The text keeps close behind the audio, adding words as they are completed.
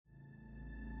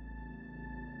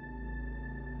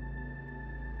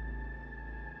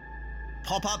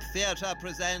Pop-Up Theatre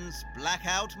presents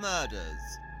Blackout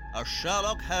Murders, a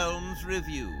Sherlock Holmes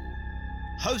review.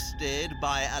 Hosted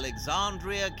by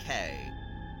Alexandria Kay.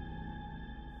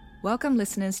 Welcome,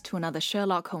 listeners, to another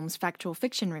Sherlock Holmes factual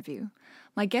fiction review.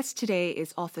 My guest today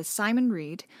is author Simon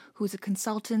Reed, who is a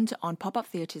consultant on Pop-Up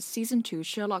Theatre's Season 2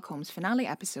 Sherlock Holmes finale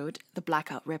episode, The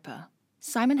Blackout Ripper.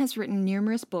 Simon has written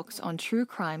numerous books on true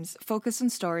crimes focused on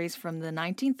stories from the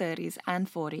 1930s and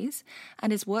 40s,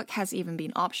 and his work has even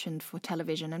been optioned for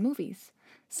television and movies.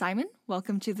 Simon,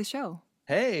 welcome to the show.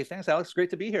 Hey, thanks, Alex. Great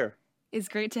to be here. It's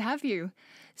great to have you.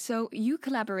 So you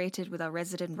collaborated with our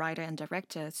resident writer and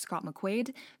director, Scott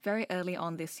McQuaid, very early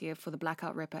on this year for the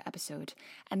Blackout Ripper episode,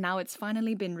 and now it's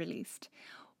finally been released.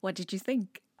 What did you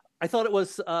think? I thought it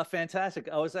was fantastic.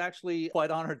 I was actually quite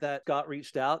honored that Scott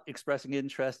reached out, expressing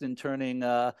interest in turning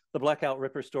the Blackout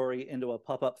Ripper story into a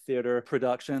pop-up theater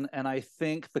production. And I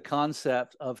think the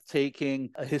concept of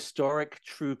taking a historic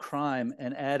true crime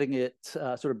and adding it,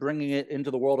 sort of bringing it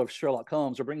into the world of Sherlock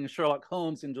Holmes, or bringing Sherlock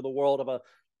Holmes into the world of a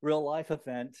real life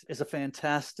event, is a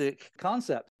fantastic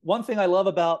concept. One thing I love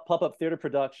about pop-up theater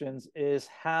productions is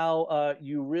how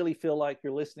you really feel like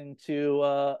you're listening to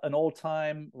an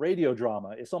old-time radio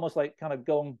drama. It's almost like kind of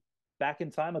going back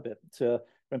in time a bit to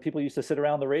when people used to sit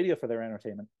around the radio for their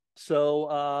entertainment.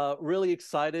 So really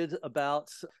excited about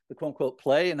the quote-unquote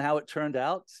play and how it turned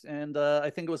out. And I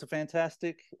think it was a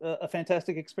fantastic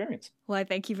experience. Well,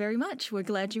 thank you very much. We're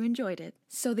glad you enjoyed it.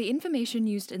 So the information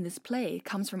used in this play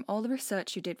comes from all the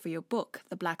research you did for your book,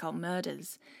 The Blackout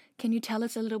Murders. Can you tell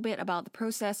us a little bit about the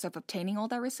process of obtaining all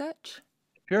that research?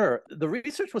 Sure. The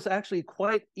research was actually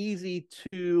quite easy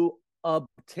to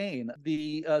obtain.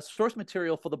 The source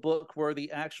material for the book were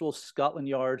the actual Scotland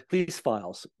Yard police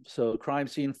files. So crime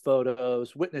scene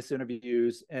photos, witness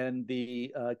interviews, and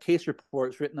the case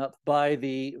reports written up by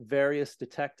the various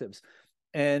detectives.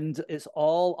 And it's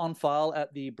all on file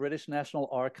at the British National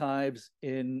Archives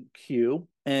in Kew.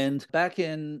 And back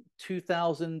in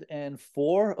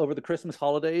 2004, over the Christmas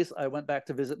holidays, I went back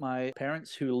to visit my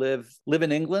parents who live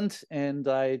in England. And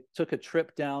I took a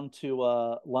trip down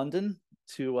to London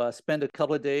to spend a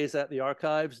couple of days at the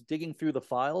archives, digging through the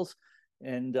files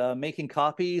and making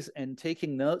copies and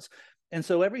taking notes. And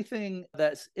so everything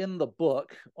that's in the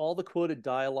book, all the quoted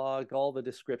dialogue, all the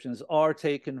descriptions are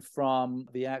taken from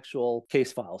the actual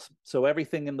case files. So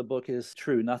everything in the book is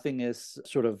true. Nothing is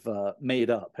sort of made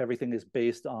up. Everything is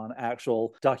based on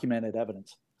actual documented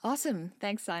evidence. Awesome.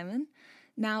 Thanks, Simon.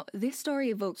 Now, this story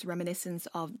evokes reminiscence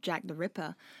of Jack the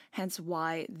Ripper, hence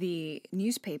why the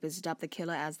newspapers dubbed the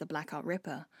killer as the Blackout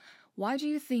Ripper. Why do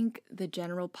you think the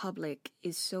general public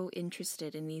is so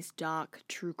interested in these dark,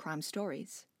 true crime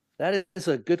stories? That is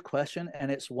a good question, and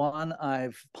it's one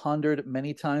I've pondered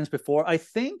many times before. I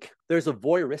think there's a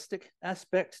voyeuristic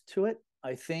aspect to it.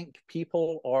 I think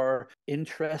people are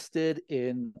interested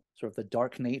in sort of the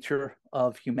dark nature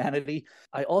of humanity.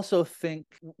 I also think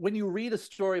when you read a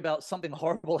story about something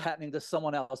horrible happening to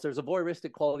someone else, there's a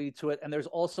voyeuristic quality to it, and there's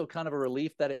also kind of a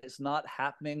relief that it's not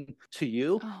happening to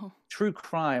you. Oh. True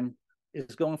crime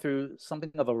is going through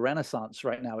something of a renaissance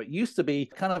right now. It used to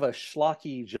be kind of a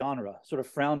schlocky genre, sort of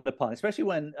frowned upon, especially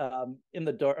when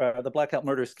the Blackout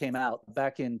Murders came out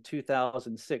back in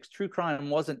 2006. True crime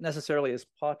wasn't necessarily as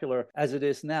popular as it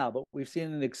is now, but we've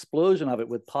seen an explosion of it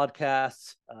with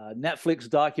podcasts, Netflix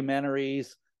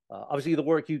documentaries, obviously the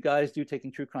work you guys do, taking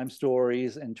true crime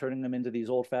stories and turning them into these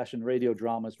old-fashioned radio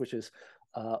dramas, which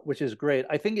is great.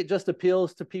 I think it just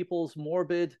appeals to people's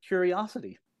morbid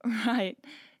curiosity. Right.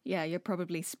 Yeah, you're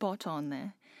probably spot on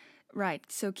there. Right,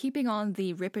 so keeping on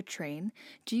the Ripper train,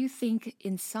 do you think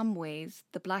in some ways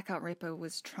the Blackout Ripper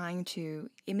was trying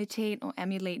to imitate or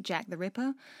emulate Jack the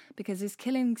Ripper? Because his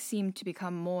killings seem to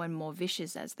become more and more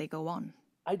vicious as they go on.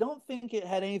 I don't think it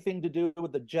had anything to do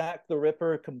with the Jack the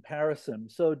Ripper comparison.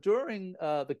 So during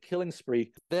the killing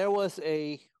spree, there was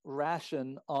a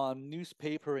ration on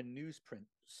newspaper and newsprint.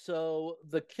 So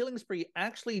the killing spree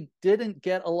actually didn't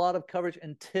get a lot of coverage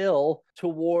until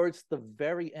towards the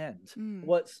very end.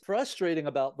 What's frustrating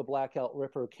about the Blackout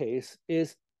Ripper case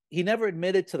is he never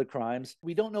admitted to the crimes.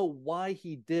 We don't know why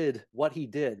he did what he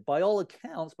did. By all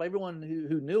accounts, by everyone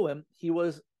who knew him, he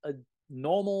was a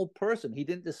normal person. He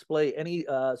didn't display any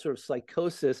sort of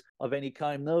psychosis of any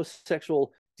kind, no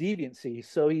sexual deviancy.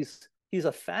 So he's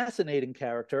a fascinating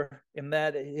character in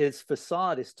that his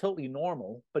facade is totally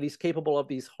normal, but he's capable of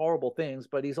these horrible things.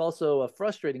 But he's also a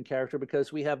frustrating character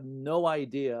because we have no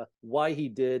idea why he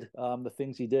did the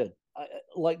things he did.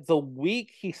 Like the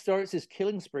week he starts his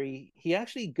killing spree, he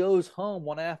actually goes home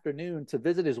one afternoon to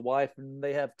visit his wife, and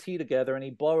they have tea together, and he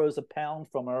borrows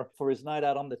 £1 from her for his night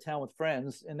out on the town with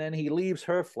friends. And then he leaves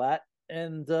her flat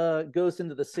and goes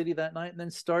into the city that night and then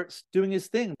starts doing his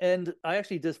thing. And I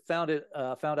actually just found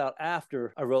out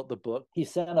after I wrote the book. He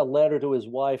sent a letter to his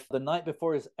wife the night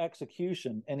before his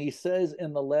execution, and he says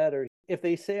in the letter, "If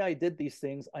they say I did these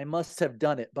things, I must have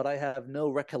done it, but I have no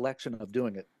recollection of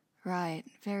doing it." Right,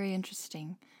 very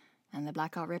interesting. And the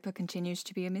Blackout Ripper continues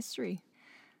to be a mystery.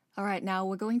 All right, now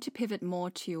we're going to pivot more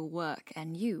to your work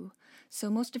and you. So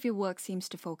most of your work seems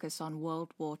to focus on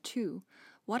World War II.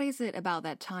 What is it about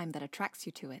that time that attracts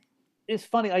you to it? It's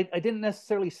funny, I didn't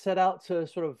necessarily set out to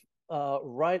sort of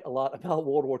write a lot about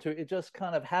World War II. It just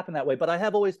kind of happened that way. But I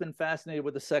have always been fascinated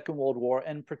with the Second World War,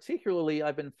 and particularly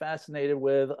I've been fascinated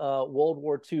with World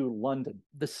War II London.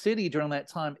 The city during that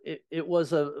time, it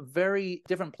was a very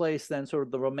different place than sort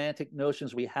of the romantic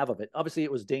notions we have of it. Obviously,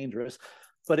 it was dangerous,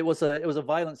 but it was a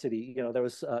violent city. You know, there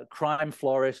was crime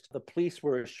flourished. The police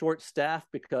were short-staffed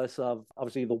because of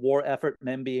obviously the war effort,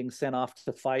 men being sent off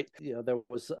to fight. You know, there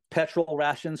was petrol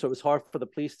rations, so it was hard for the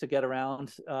police to get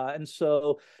around. And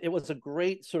so it was a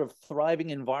great sort of thriving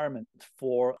environment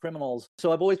for criminals.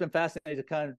 So I've always been fascinated to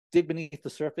kind of dig beneath the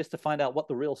surface to find out what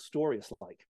the real story is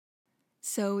like.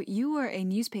 So you were a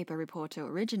newspaper reporter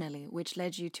originally, which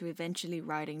led you to eventually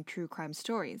writing true crime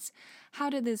stories.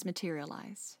 How did this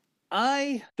materialize?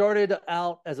 I started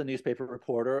out as a newspaper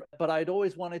reporter, but I'd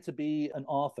always wanted to be an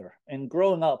author. And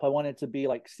growing up, I wanted to be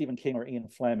like Stephen King or Ian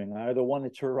Fleming. I either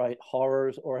wanted to write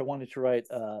horrors or I wanted to write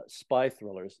spy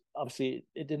thrillers. Obviously,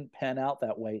 it didn't pan out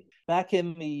that way. Back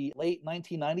in the late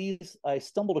 1990s, I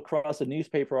stumbled across a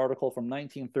newspaper article from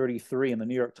 1933 in the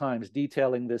New York Times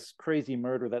detailing this crazy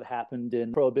murder that happened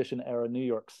in Prohibition-era New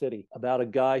York City about a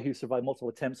guy who survived multiple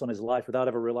attempts on his life without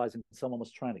ever realizing someone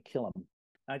was trying to kill him.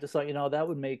 I just thought, that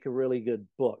would make a really good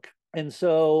book. And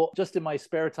so just in my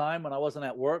spare time when I wasn't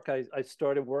at work, I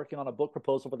started working on a book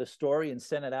proposal for this story and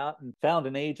sent it out and found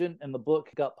an agent, and the book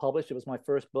got published. It was my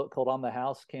first book called On the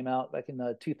House, came out back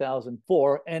in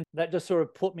 2004. And that just sort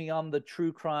of put me on the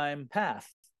true crime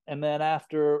path. And then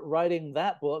after writing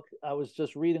that book, I was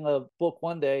just reading a book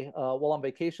one day while on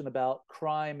vacation about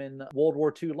crime in World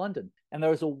War II London. And there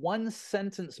was a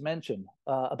one-sentence mention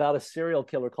about a serial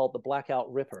killer called the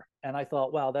Blackout Ripper. And I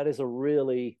thought, wow, that is a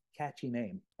really catchy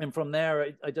name. And from there,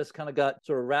 I just kind of got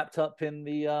sort of wrapped up in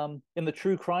the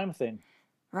true crime thing.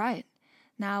 Right.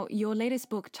 Now, your latest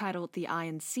book, titled The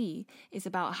Iron Sea, is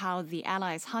about how the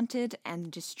Allies hunted and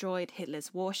destroyed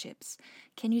Hitler's warships.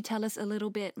 Can you tell us a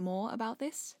little bit more about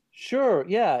this? Sure,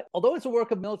 yeah. Although it's a work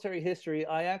of military history,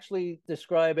 I actually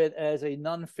describe it as a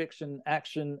nonfiction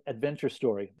action adventure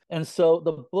story. And so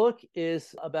the book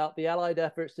is about the Allied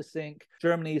efforts to sink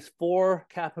Germany's 4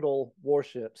 capital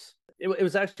warships. It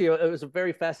was actually a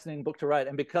very fascinating book to write.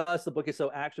 And because the book is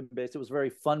so action-based, it was a very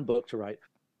fun book to write.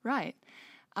 Right.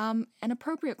 An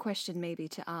appropriate question maybe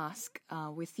to ask,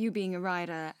 with you being a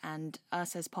writer and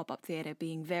us as Pop-Up Theatre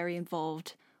being very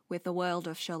involved with the world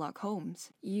of Sherlock Holmes,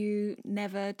 you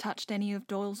never touched any of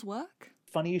Doyle's work?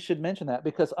 Funny you should mention that,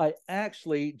 because I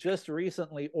actually just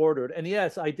recently ordered, and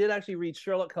yes, I did actually read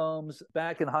Sherlock Holmes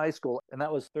back in high school, and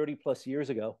that was 30 plus years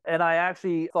ago. And I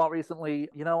actually thought recently,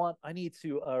 you know what, I need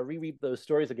to reread those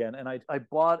stories again. And I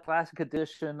bought a classic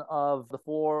edition of the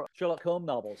 4 Sherlock Holmes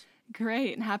novels.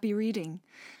 Great, happy reading.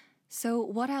 So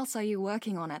what else are you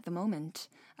working on at the moment?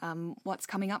 What's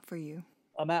coming up for you?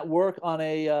 I'm at work on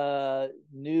a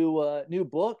new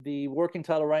book. The working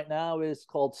title right now is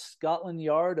called Scotland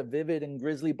Yard, a vivid and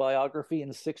grisly biography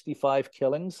in 65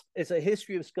 killings. It's a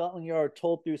history of Scotland Yard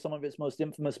told through some of its most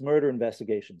infamous murder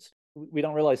investigations. We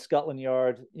don't realize Scotland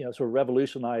Yard, sort of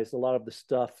revolutionized a lot of the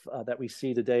stuff that we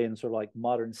see today in sort of like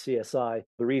modern CSI.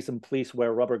 The reason police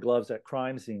wear rubber gloves at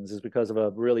crime scenes is because of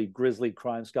a really grisly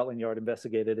crime Scotland Yard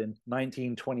investigated in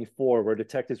 1924, where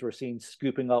detectives were seen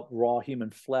scooping up raw human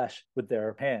flesh with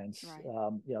their hands.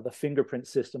 Right. The fingerprint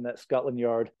system that Scotland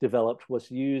Yard developed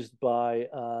was used by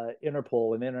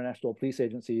Interpol and international police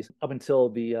agencies up until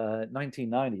the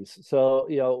 1990s. So,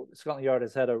 Scotland Yard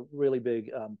has had a really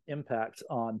big impact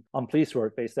on police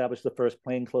work. They established the first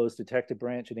plainclothes detective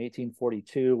branch in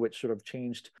 1842, which sort of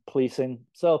changed policing.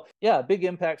 So yeah, big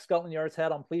impact Scotland Yard's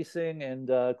had on policing and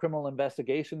criminal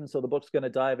investigation. So the book's going to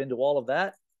dive into all of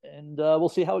that, and we'll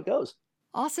see how it goes.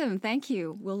 Awesome. Thank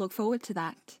you. We'll look forward to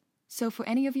that. So for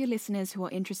any of your listeners who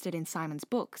are interested in Simon's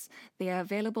books, they are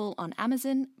available on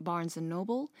Amazon, Barnes &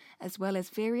 Noble, as well as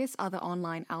various other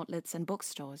online outlets and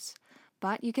bookstores.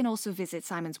 But you can also visit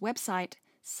Simon's website,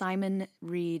 Simon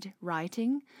Reed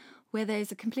Writing, where there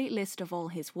is a complete list of all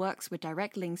his works with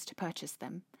direct links to purchase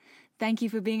them. Thank you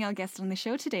for being our guest on the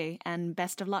show today, and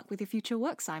best of luck with your future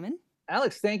work, Simon.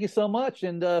 Alex, thank you so much,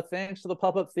 and thanks to the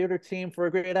Pop-Up Theatre team for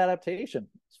a great adaptation.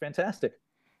 It's fantastic.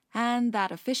 And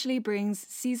that officially brings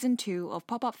Season 2 of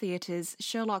Pop-Up Theatre's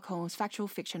Sherlock Holmes Factual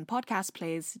Fiction podcast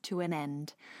plays to an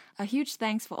end. A huge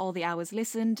thanks for all the hours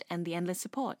listened and the endless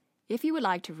support. If you would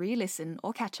like to re-listen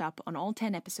or catch up on all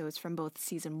 10 episodes from both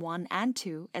Season 1 and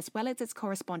 2, as well as its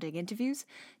corresponding interviews,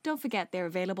 don't forget they're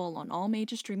available on all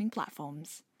major streaming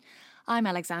platforms. I'm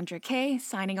Alexandria Kay,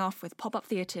 signing off with Pop-Up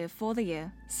Theatre for the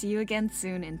year. See you again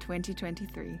soon in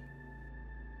 2023.